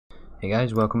Hey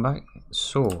guys, welcome back.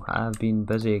 So, I've been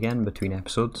busy again between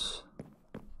episodes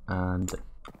and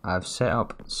I've set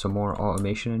up some more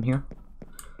automation in here.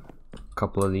 A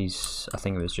couple of these, I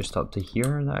think it was just up to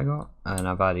here that I got, and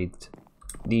I've added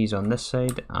these on this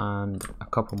side and a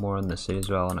couple more on this side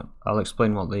as well, and I'll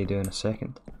explain what they do in a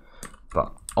second.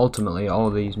 But ultimately all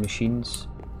of these machines,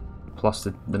 plus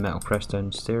the metal press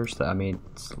down stairs that I made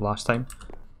last time,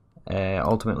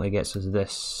 ultimately gets us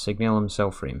this signalum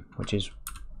cell frame, which is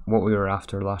what we were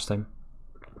after last time.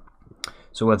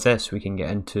 So with this we can get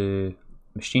into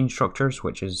machine structures,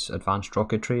 which is advanced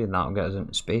rocketry, and that'll get us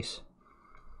into space,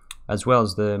 as well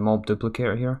as the mob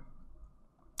duplicator here.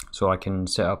 So I can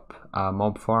set up a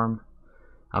mob farm.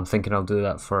 I'm thinking I'll do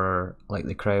that for like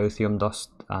the cryothium dust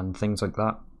and things like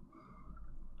that,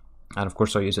 and of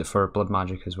course I'll use it for blood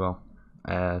magic as well.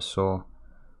 So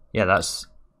yeah, that's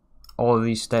all of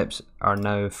these steps are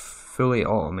now fully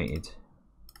automated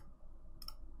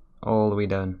all the way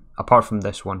down, apart from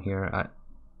this one here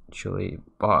actually,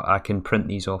 but I can print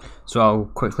these off. So I'll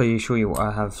quickly show you what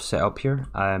I have set up here.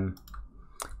 I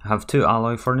have two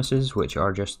alloy furnaces which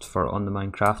are just for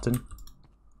on-demand crafting.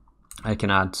 I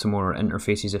can add some more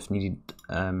interfaces if needed,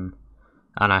 and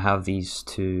I have these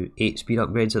two 8 speed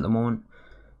upgrades at the moment,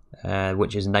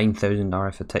 which is 9,000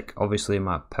 RF a tick. Obviously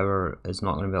my power is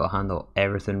not going to be able to handle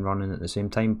everything running at the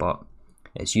same time, but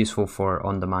it's useful for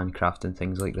on-demand crafting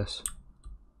things like this.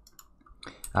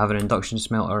 I have an induction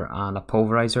smelter and a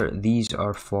pulverizer. These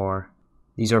are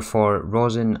for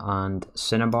rosin and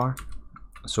cinnabar.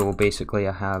 So basically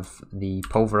I have the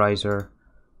pulverizer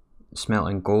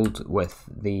smelting gold with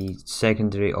the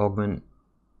secondary augment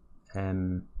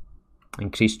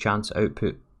increased chance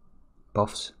output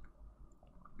buffs.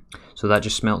 So that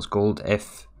just smelts gold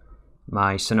if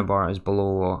my cinnabar is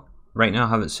below. Right now I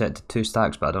have it set to 2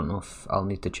 stacks, but I don't know if I'll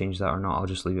need to change that or not. I'll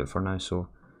just leave it for now. So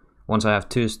once I have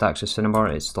 2 stacks of cinnabar,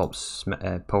 it stops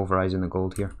pulverizing the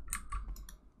gold here.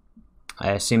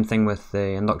 Same thing with the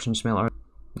induction smelter.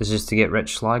 This is to get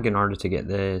rich slag in order to get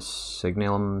the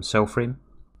signalum cell frame.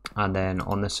 And then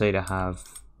on this side I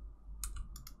have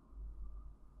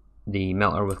the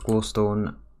melter with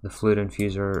glowstone, the fluid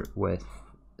infuser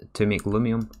to make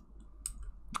lumium,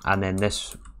 and then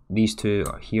these two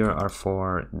here are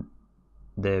for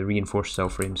the reinforced cell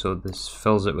frame. So this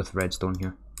fills it with redstone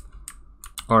here.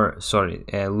 Or sorry,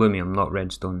 lumium, not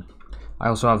redstone. I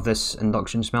also have this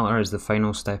induction smelter as the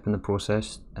final step in the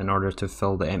process in order to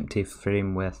fill the empty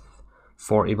frame with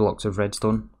 40 blocks of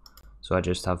redstone. So I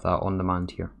just have that on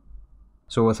demand here.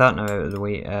 So with that now out of the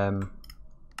way, the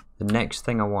next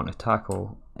thing I want to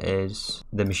tackle is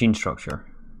the machine structure,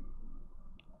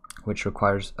 which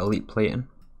requires elite plating,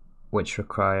 which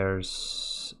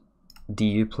requires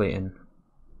DU plating,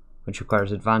 which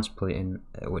requires advanced plating,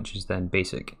 which is then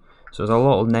basic. So there's a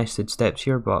lot of nested steps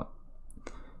here, but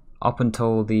up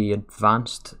until the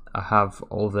advanced I have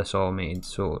all of this automated,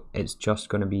 so it's just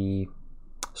going to be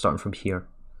starting from here.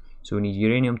 So we need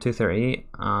uranium-238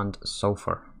 and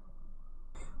sulfur.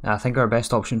 I think our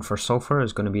best option for sulfur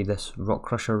is going to be this rock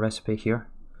crusher recipe here,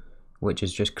 which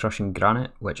is just crushing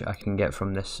granite, which I can get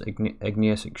from this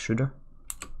igneous extruder,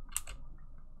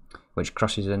 which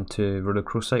crushes into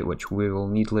rhodochrosite, which we will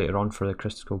need later on for the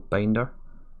crystal binder,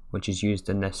 which is used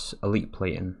in this elite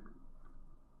plating,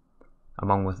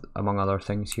 among other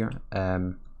things here.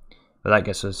 But that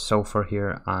gets us sulfur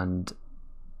here and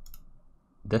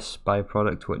this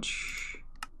byproduct, which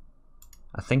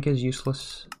I think is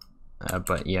useless.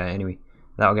 But yeah, anyway,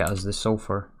 that'll get us the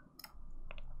sulfur.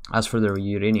 As for the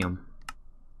uranium,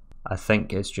 I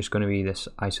think it's just going to be this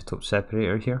isotope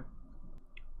separator here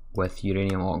with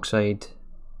uranium oxide.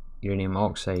 Uranium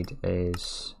oxide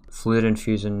is fluid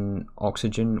infusing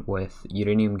oxygen with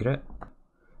uranium grit.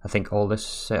 I think all this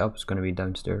setup is going to be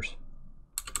downstairs.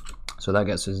 So that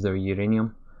gets us the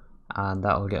uranium, and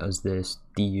that'll get us this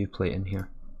DU plating here.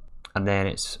 And then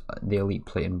it's the elite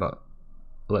plating, but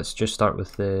let's just start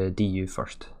with the DU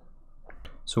first.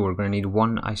 So we're going to need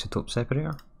 1 isotope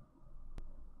separator,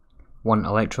 1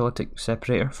 electrolytic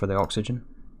separator for the oxygen,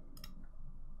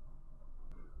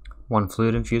 1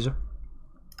 fluid infuser.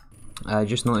 I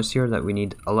just noticed here that we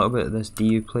need a little bit of this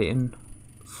DU plating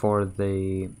for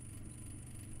the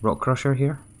rock crusher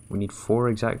here. We need 4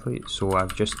 exactly, so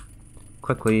I've just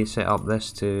quickly set up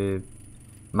this to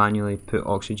manually put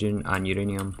oxygen and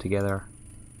uranium together,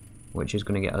 which is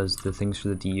going to get us the things for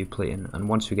the DU plating. And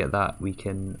once we get that, we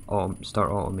can start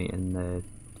automating the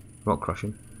rock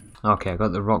crushing. Okay, I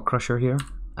got the rock crusher here.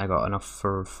 I got enough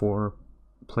for 4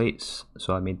 plates,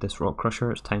 so I made this rock crusher.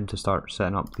 It's time to start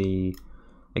setting up the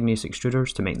igneous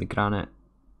extruders to make the granite,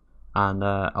 and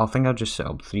I think I'll just set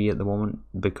up 3 at the moment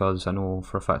because I know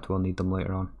for a fact we'll need them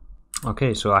later on.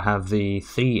 Okay, so I have the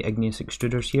 3 igneous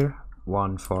extruders here,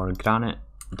 one for granite,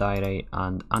 diorite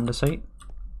and andesite.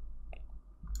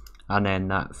 And then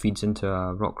that feeds into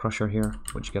a rock crusher here,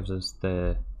 which gives us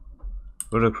the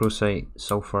rhodochrosite,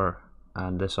 sulfur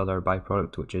and this other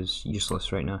byproduct which is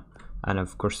useless right now. And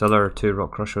of course the other 2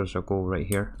 rock crushers will go right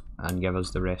here and give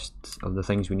us the rest of the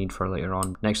things we need for later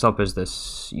on. Next up is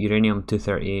this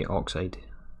uranium-238 oxide.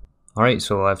 Alright,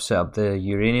 so I've set up the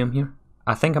uranium here.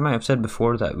 I think I might have said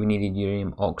before that we needed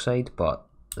uranium oxide, but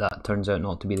that turns out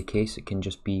not to be the case. It can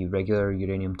just be regular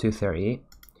uranium-238,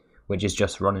 which is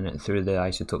just running it through the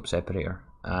isotope separator,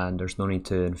 and there's no need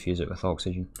to infuse it with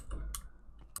oxygen.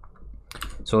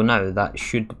 So now that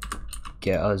should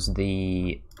get us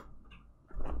the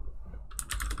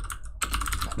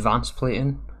advanced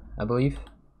plating, I believe.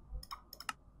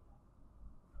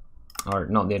 Or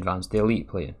not the advanced, the elite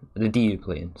plating, the DU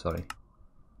plating, sorry.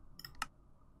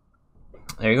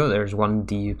 There you go, there's 1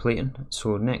 DU plating.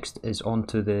 So next is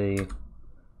onto the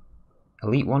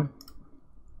elite one,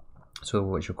 so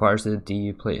which requires the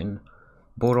DU plating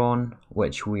boron,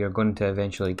 which we are going to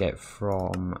eventually get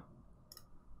from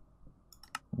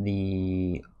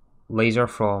the laser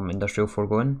from industrial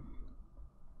foregoing.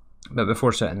 But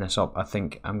before setting this up, I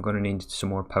think I'm going to need some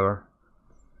more power,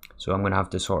 so I'm going to have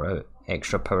to sort out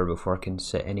extra power before I can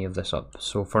set any of this up.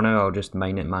 So for now I'll just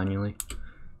mine it manually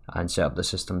and set up the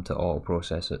system to auto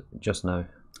process it just now.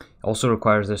 It also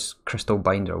requires this crystal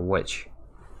binder, which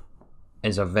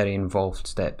is a very involved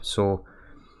step. So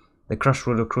the crushed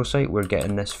rhodochrosite, we're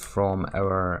getting this from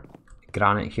our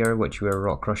granite here, which we're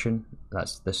rock crushing.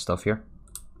 That's this stuff here.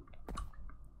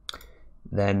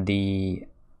 Then the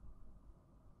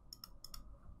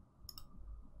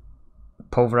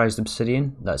pulverized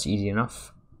obsidian, that's easy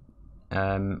enough.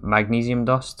 Magnesium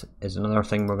dust is another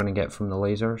thing we're going to get from the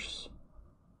lasers.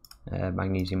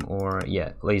 Magnesium ore,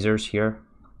 yeah, lasers here.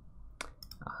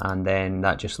 And then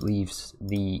that just leaves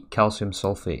the calcium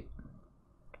sulfate.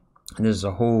 And there's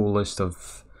a whole list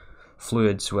of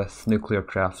fluids with nuclear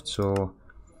craft. So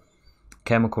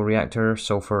chemical reactor,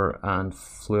 sulfur and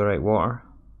fluorite water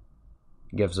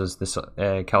gives us this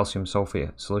calcium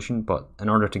sulfate solution. But in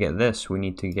order to get this, we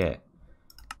need to get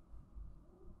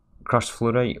crushed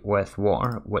fluorite with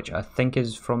water, which I think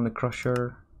is from the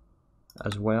crusher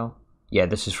as well. Yeah,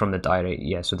 this is from the diorite.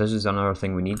 Yeah, so this is another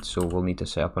thing we need, so we'll need to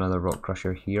set up another rock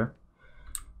crusher here,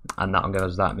 and that'll give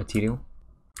us that material.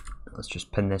 Let's just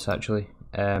pin this actually.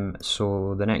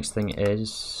 So the next thing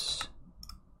is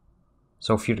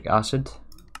sulfuric acid,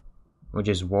 which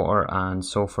is water and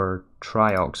sulfur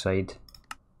trioxide,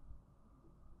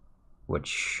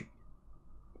 which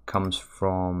comes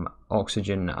from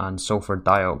oxygen, and sulfur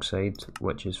dioxide,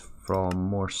 which is from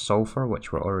more sulfur,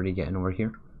 which we're already getting over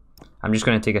here. I'm just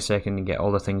going to take a second to get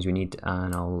all the things we need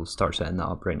and I'll start setting that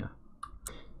up right now.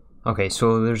 Okay,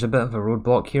 so there's a bit of a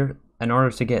roadblock here. In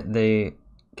order to get the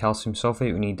calcium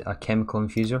sulfate, we need a chemical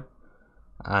infuser,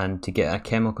 and to get a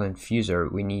chemical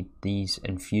infuser we need these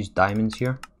infused diamonds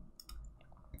here,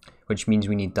 which means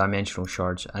we need dimensional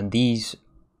shards, and these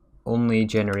only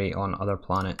generate on other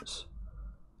planets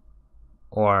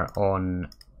or on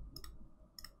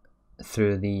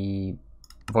through the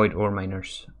void ore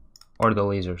miners or the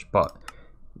lasers, but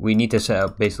we need to set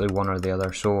up basically one or the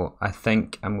other. So I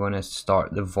think I'm going to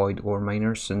start the void ore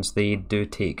miners, since they do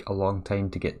take a long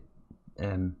time to get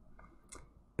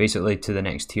basically to the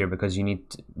next tier, because you need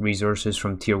resources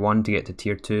from tier 1 to get to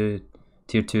tier 2,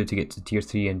 tier 2 to get to tier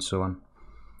 3, and so on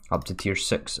up to tier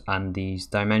 6, and these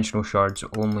dimensional shards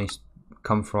only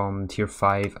come from tier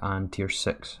 5 and tier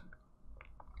 6.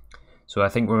 So I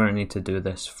think we're going to need to do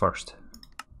this first.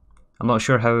 I'm not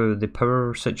sure how the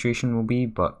power situation will be,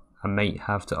 but I might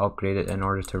have to upgrade it in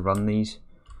order to run these.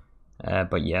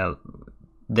 But yeah,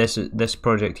 this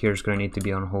project here is going to need to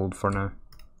be on hold for now.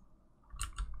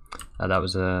 That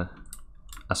was a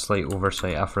slight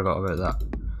oversight, I forgot about that.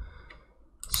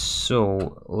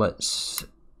 So let's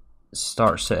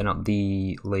start setting up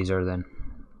the laser then.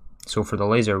 So for the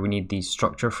laser we need these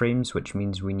structure frames, which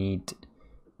means we need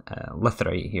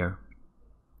litherite here.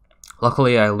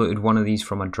 Luckily I looted one of these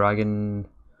from a dragon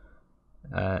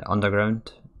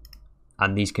underground,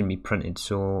 and these can be printed,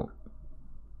 so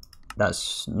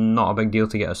that's not a big deal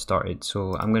to get us started.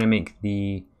 So I'm going to make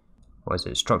the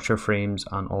structure frames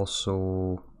and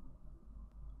also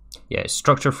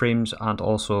structure frames and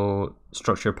also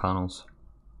structure panels.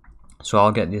 So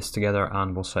I'll get this together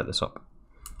and we'll set this up.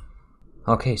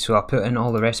 Okay, so I put in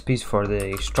all the recipes for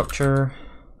the structure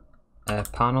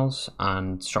panels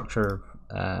and structure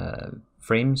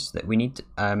frames that we need.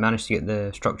 I managed to get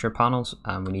the structure panels,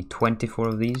 and we need 24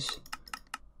 of these,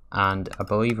 and I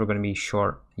believe we're going to be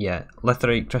short,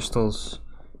 litherite crystals,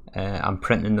 I'm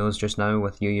printing those just now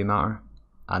with UU matter,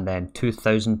 and then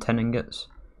 2,000 tin ingots.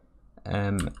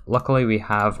 Luckily we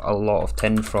have a lot of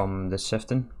tin from the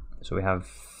sifting, so we have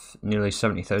nearly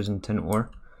 70,000 tin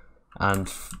ore,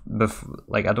 and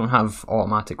like I don't have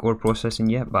automatic ore processing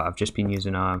yet, but I've just been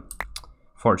using a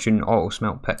Fortune auto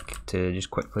smelt pick to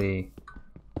just quickly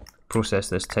process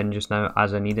this tin just now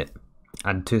as I need it.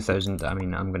 And 2,000, I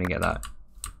mean, I'm going to get that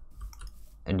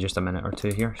in just a minute or two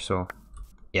here. So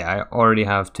yeah, I already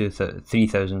have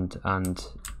 3,000 and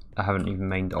I haven't even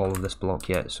mined all of this block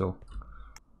yet. So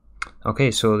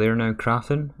okay, so they're now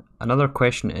crafting. Another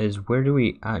question is, where do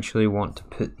we actually want to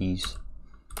put these?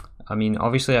 I mean,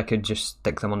 obviously I could just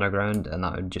stick them underground and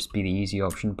that would just be the easy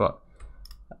option, but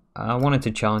I wanted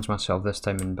to challenge myself this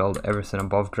time and build everything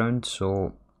above ground.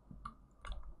 So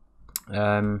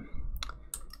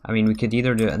I mean, we could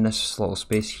either do it in this little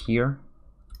space here.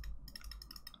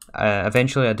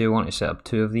 Eventually I do want to set up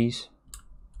 2 of these,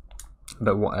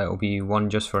 but it'll be 1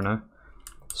 just for now.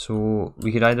 So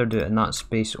we could either do it in that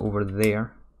space over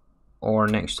there, or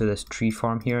next to this tree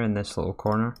farm here in this little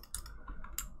corner.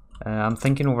 I'm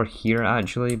thinking over here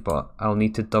actually, but I'll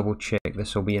need to double check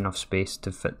this will be enough space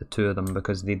to fit the 2 of them,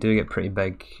 because they do get pretty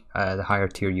big the higher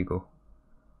tier you go.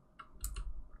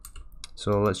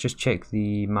 So let's just check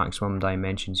the maximum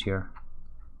dimensions here.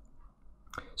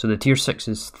 So the tier 6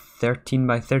 is 13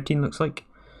 by 13 looks like.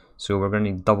 So we're going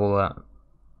to double that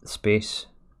space,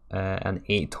 and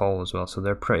 8 tall as well. So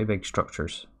they're pretty big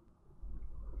structures.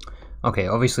 Okay,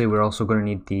 obviously we're also going to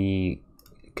need the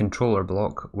controller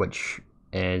block, which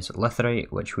is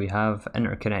litherite, which we have,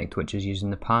 interconnect, which is using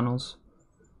the panels,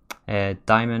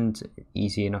 diamond,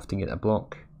 easy enough to get a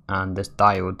block, and this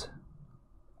diode.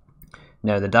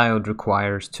 Now the diode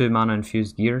requires 2 mana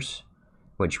infused gears,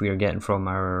 which we are getting from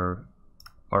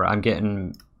I'm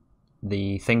getting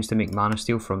the things to make mana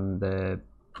steel from the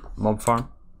mob farm,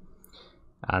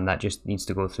 and that just needs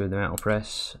to go through the metal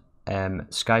press.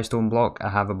 Skystone block, I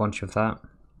have a bunch of that.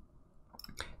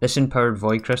 This empowered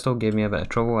void crystal gave me a bit of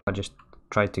trouble. I just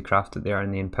tried to craft it there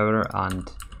in the empower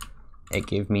and it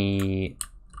gave me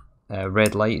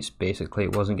red lights. Basically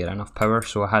it wasn't getting enough power,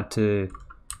 so I had to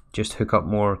just hook up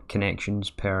more connections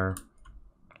per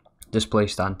display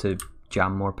stand to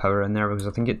jam more power in there, because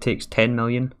I think it takes 10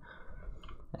 million,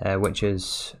 which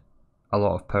is a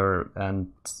lot of power,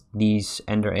 and these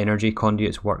Ender energy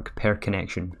conduits work per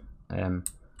connection.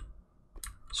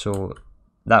 So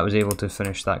that was able to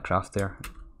finish that craft there,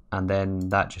 and then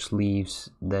that just leaves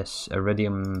this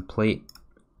iridium plate,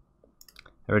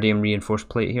 iridium reinforced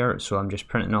plate here. So I'm just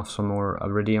printing off some more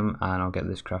iridium and I'll get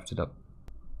this crafted up.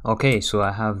 Okay, so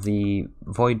I have the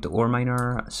void ore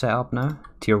miner set up now,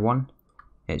 tier 1.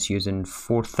 It's using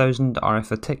 4,000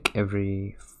 RF a tick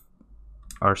it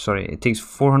takes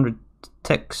 400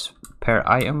 ticks per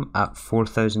item at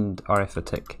 4,000 RF a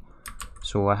tick.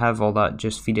 So I have all that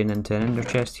just feeding into an ender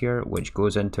chest here, which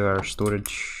goes into our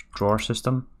storage drawer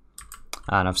system,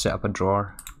 and I've set up a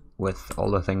drawer with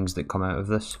all the things that come out of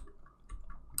this.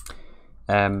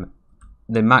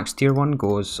 The max tier 1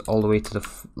 goes all the way to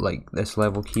this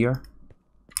level here,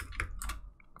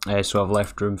 so I've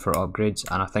left room for upgrades,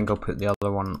 and I think I'll put the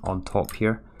other one on top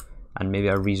here, and maybe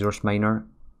a resource miner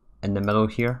in the middle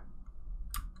here,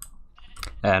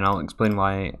 and I'll explain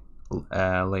why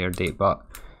later date. But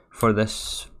for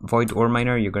this void ore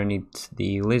miner you're going to need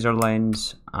the laser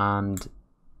lens, and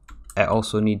it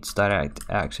also needs direct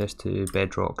access to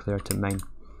bedrock there to mine.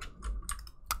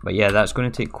 But yeah, that's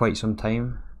going to take quite some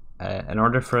time. In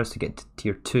order for us to get to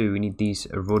tier 2 we need these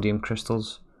rhodium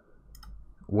crystals,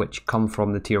 which come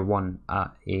from the tier 1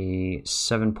 at a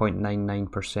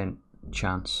 7.99%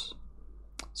 chance.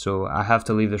 So I have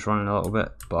to leave this running a little bit,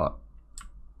 but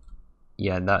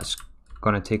yeah, that's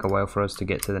going to take a while for us to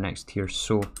get to the next tier.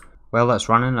 So while that's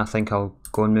running, I think I'll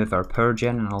go and move our power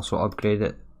gen and also upgrade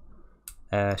it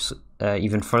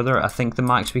even further. I think the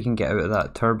max we can get out of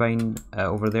that turbine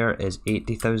over there is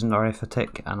 80,000 RF a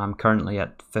tick, and I'm currently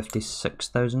at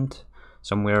 56,000,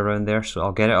 somewhere around there. So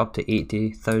I'll get it up to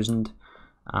 80,000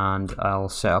 and I'll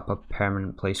set up a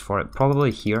permanent place for it,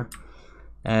 probably here,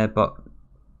 but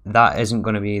that isn't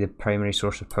going to be the primary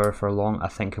source of power for long. I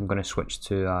think I'm going to switch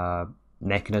to a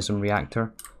mechanism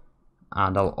reactor,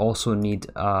 and I'll also need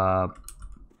a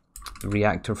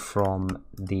reactor from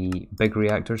the big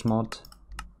reactors mod,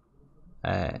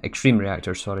 extreme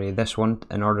reactor, sorry, this one,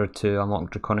 in order to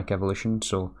unlock draconic evolution.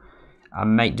 So I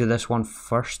might do this one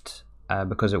first,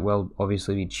 because it will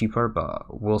obviously be cheaper,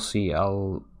 but we'll see.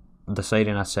 I'll decide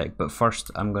in a sec. But first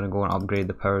I'm going to go and upgrade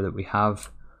the power that we have,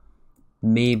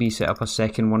 maybe set up a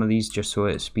second one of these just so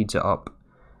it speeds it up,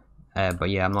 but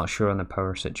yeah, I'm not sure on the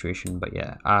power situation. But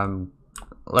yeah,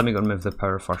 let me go and move the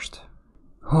power first.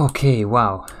 Okay,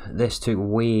 wow, this took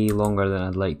way longer than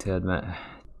I'd like to admit.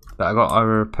 But I got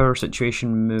our power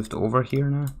situation moved over here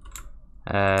now.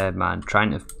 Man,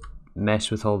 trying to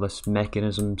mess with all this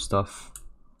mechanism stuff.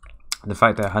 The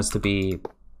fact that it has to be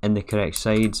in the correct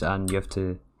sides and you have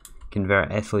to convert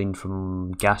ethylene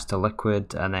from gas to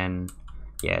liquid, and then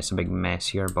yeah, it's a big mess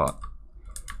here, but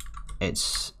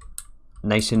it's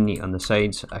nice and neat on the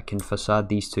sides. I can facade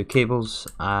these two cables,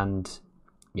 and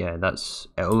yeah,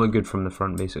 it'll look good from the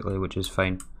front basically, which is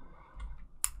fine.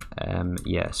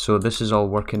 Yeah, so this is all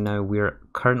working now. We're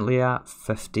currently at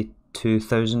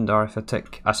 52,000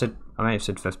 arithmetic. I might have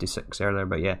said 56 earlier,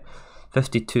 but yeah,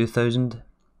 52,000.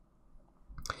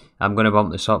 I'm going to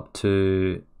bump this up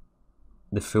to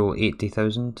the full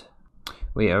 80,000.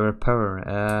 Wait, our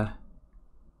power.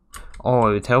 Oh,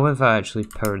 it would help if I actually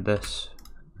powered this.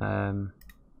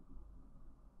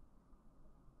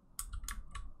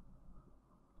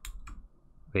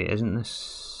 Wait, isn't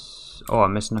this? Oh,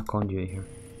 I'm missing a conduit here.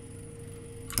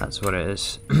 That's what it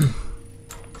is.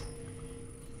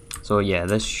 So yeah,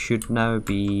 this should now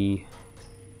be.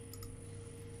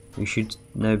 We should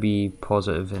now be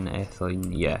positive in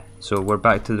ethylene. Yeah, so we're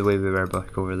back to the way we were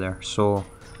back over there. So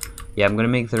yeah, I'm going to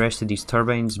make the rest of these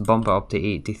turbines, bump it up to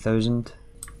 80,000,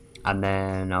 and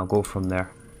then I'll go from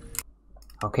there.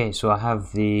 Okay, so I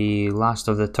have the last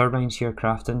of the turbines here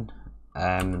crafting.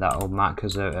 That'll max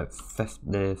us out at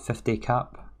the 50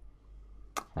 cap.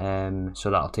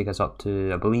 So that'll take us up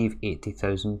to, I believe,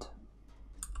 80,000.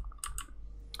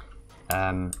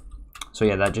 So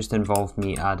yeah, that just involved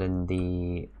me adding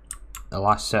the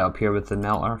last setup here with the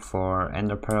melter for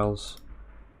ender pearls,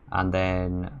 and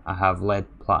then I have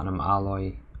lead platinum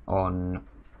alloy on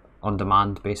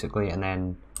demand basically, and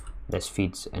then this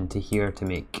feeds into here to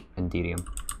make enderium,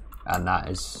 and that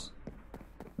is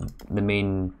the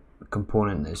main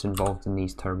component that's involved in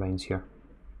these turbines here.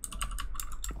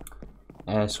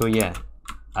 So yeah,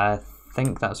 I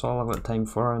think that's all I've got time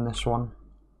for in this one,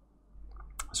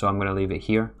 so I'm going to leave it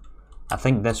here. I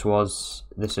think this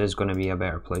is going to be a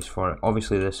better place for it.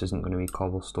 Obviously this isn't going to be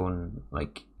cobblestone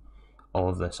like all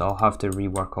of this. I'll have to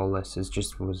rework all this. It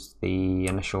just was the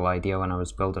initial idea when I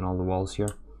was building all the walls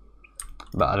here,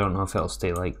 but I don't know if it'll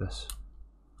stay like this.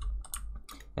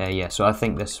 Yeah, so I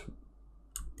think this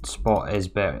spot is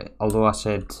better. Although I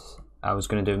said I was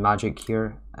going to do magic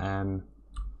here,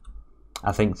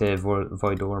 I think the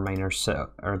void ore miners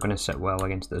are going to sit well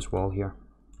against this wall here.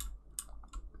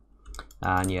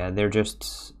 And yeah, we're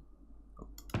just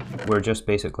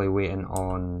basically waiting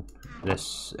on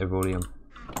this Ivorium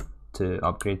to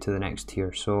upgrade to the next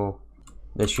tier. So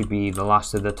this should be the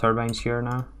last of the turbines here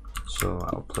now. So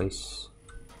I'll place,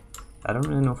 I don't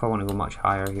really know if I want to go much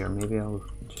higher here. Maybe I'll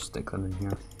just stick them in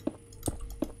here.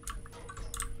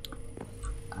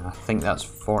 And I think that's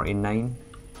 49.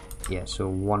 Yeah, so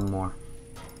one more.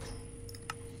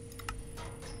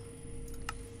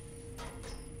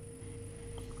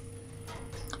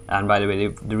 And by the way,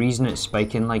 the reason it's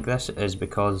spiking like this is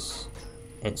because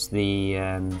it's the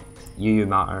UU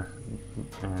matter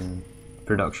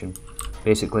production.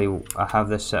 Basically, I have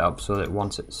this set up so that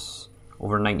once it's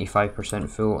over 95%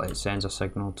 full, it sends a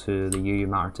signal to the UU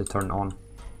matter to turn on.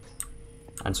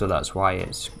 And so that's why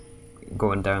it's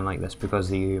going down like this, because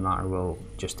the UU matter will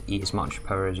just eat as much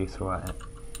power as you throw at it.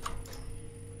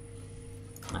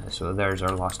 So there's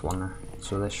our last one there.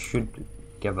 So this should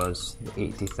give us the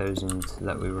 80,000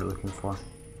 that we were looking for.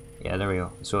 Yeah, there we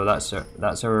go. So that's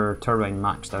our turbine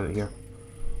maxed out here.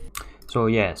 So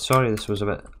yeah, sorry this was a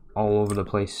bit all over the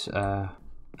place.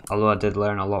 Although I did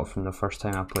learn a lot from the first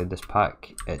time I played this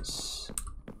pack,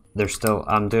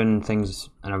 I'm doing things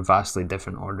in a vastly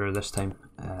different order this time.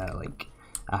 Like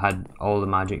I had all the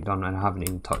magic done and I haven't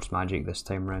even touched magic this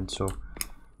time around, so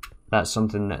that's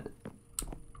something that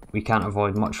we can't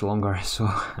avoid much longer, so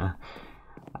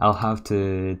I'll have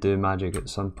to do magic at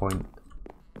some point.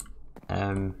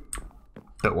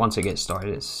 But once it gets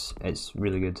started, it's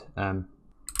really good.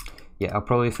 Yeah, I'll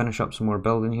probably finish up some more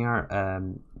building here,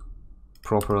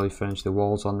 properly finish the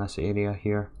walls on this area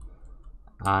here,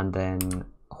 and then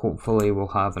hopefully we'll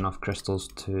have enough crystals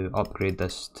to upgrade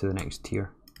this to the next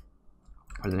tier,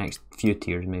 or the next few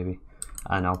tiers maybe,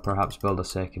 and I'll perhaps build a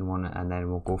second one and then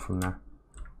we'll go from there.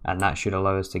 And that should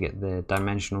allow us to get the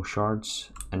dimensional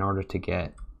shards in order to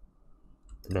get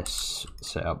this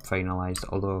setup finalized,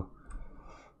 although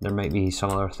there might be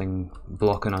some other thing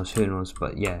blocking us, who knows.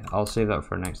 But yeah, I'll save that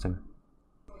for next time.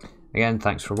 Again,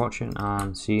 thanks for watching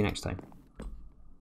and see you next time.